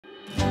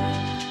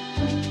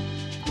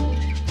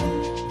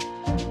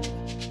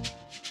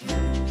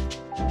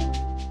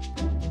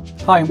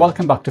Hi and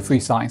welcome back to Free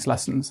Science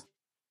Lessons.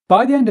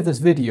 By the end of this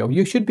video,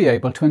 you should be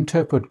able to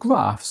interpret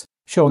graphs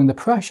showing the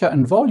pressure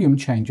and volume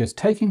changes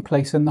taking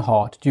place in the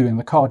heart during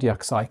the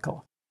cardiac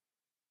cycle.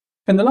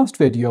 In the last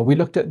video, we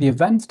looked at the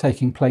events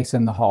taking place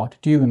in the heart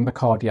during the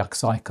cardiac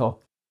cycle,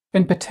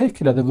 in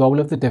particular the role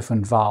of the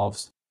different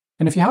valves.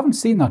 And if you haven't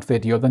seen that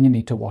video, then you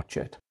need to watch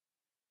it.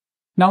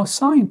 Now,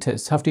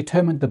 scientists have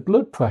determined the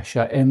blood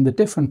pressure in the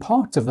different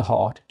parts of the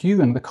heart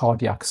during the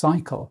cardiac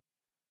cycle,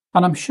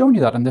 and I'm showing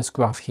you that in this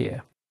graph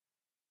here.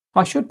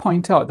 I should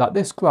point out that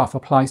this graph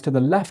applies to the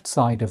left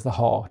side of the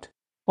heart,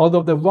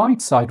 although the right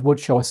side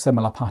would show a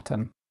similar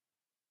pattern.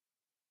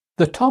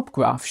 The top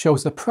graph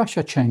shows the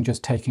pressure changes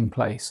taking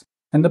place,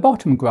 and the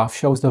bottom graph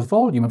shows the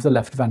volume of the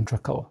left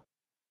ventricle.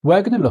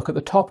 We're going to look at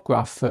the top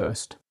graph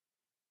first.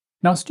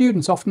 Now,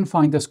 students often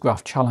find this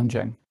graph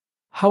challenging.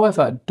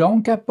 However,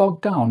 don't get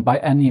bogged down by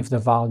any of the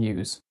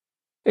values.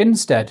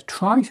 Instead,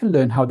 try to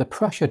learn how the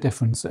pressure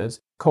differences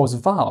cause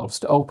valves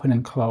to open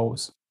and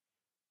close.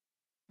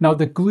 Now,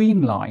 the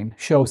green line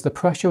shows the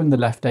pressure in the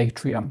left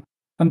atrium,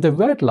 and the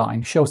red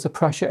line shows the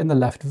pressure in the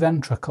left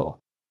ventricle.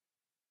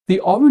 The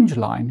orange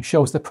line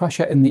shows the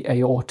pressure in the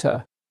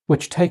aorta,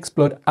 which takes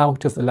blood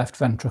out of the left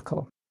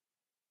ventricle.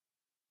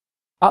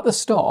 At the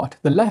start,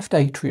 the left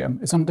atrium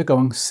is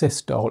undergoing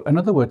systole, in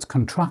other words,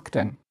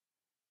 contracting.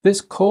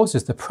 This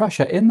causes the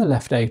pressure in the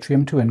left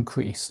atrium to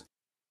increase.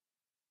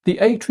 The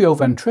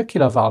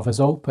atrioventricular valve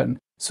is open,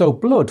 so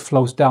blood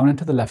flows down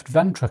into the left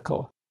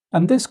ventricle,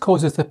 and this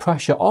causes the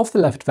pressure of the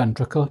left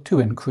ventricle to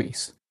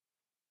increase.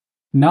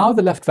 Now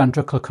the left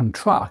ventricle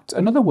contracts,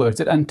 in other words,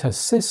 it enters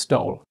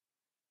systole.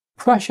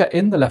 Pressure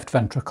in the left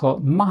ventricle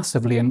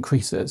massively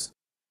increases.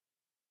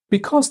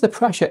 Because the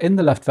pressure in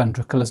the left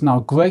ventricle is now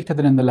greater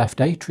than in the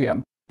left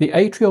atrium, the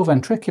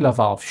atrioventricular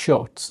valve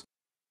shuts.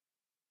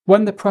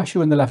 When the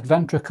pressure in the left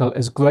ventricle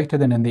is greater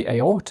than in the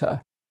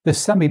aorta, the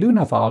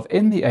semilunar valve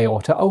in the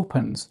aorta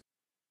opens.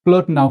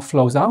 Blood now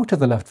flows out of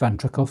the left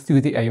ventricle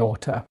through the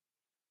aorta.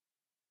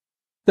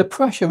 The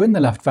pressure in the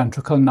left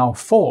ventricle now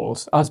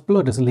falls as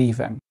blood is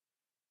leaving.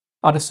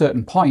 At a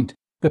certain point,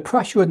 the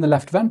pressure in the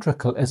left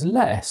ventricle is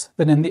less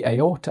than in the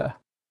aorta.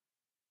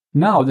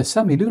 Now the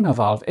semilunar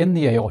valve in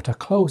the aorta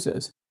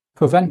closes,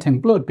 preventing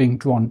blood being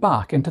drawn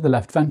back into the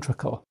left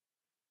ventricle.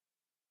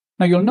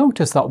 Now you'll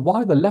notice that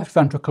while the left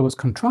ventricle was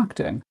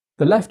contracting,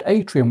 the left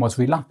atrium was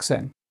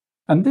relaxing,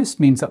 and this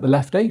means that the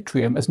left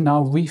atrium is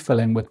now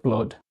refilling with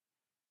blood.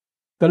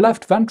 The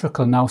left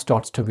ventricle now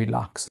starts to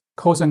relax,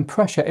 causing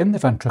pressure in the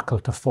ventricle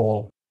to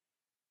fall.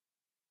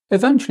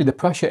 Eventually the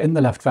pressure in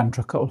the left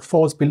ventricle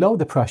falls below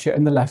the pressure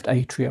in the left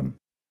atrium.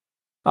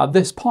 At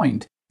this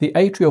point, the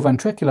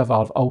atrioventricular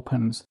valve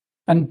opens,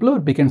 and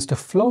blood begins to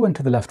flow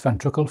into the left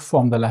ventricle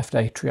from the left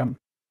atrium.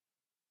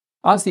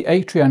 As the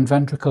atria and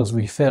ventricles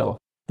refill,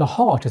 the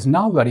heart is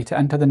now ready to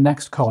enter the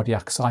next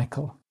cardiac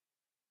cycle.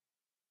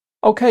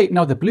 Okay,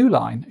 now the blue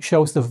line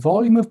shows the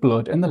volume of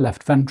blood in the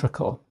left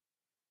ventricle.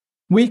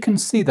 We can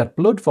see that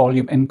blood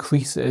volume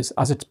increases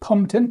as it's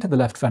pumped into the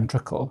left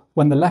ventricle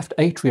when the left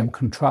atrium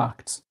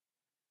contracts.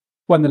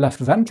 When the left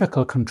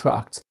ventricle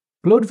contracts,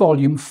 blood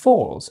volume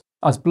falls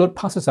as blood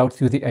passes out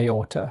through the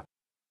aorta.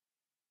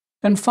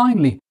 And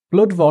finally,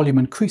 blood volume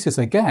increases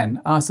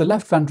again as the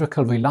left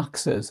ventricle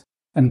relaxes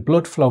and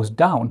blood flows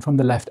down from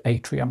the left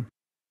atrium.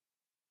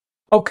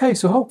 Okay,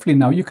 so hopefully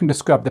now you can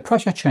describe the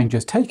pressure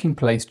changes taking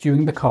place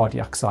during the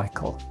cardiac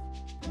cycle.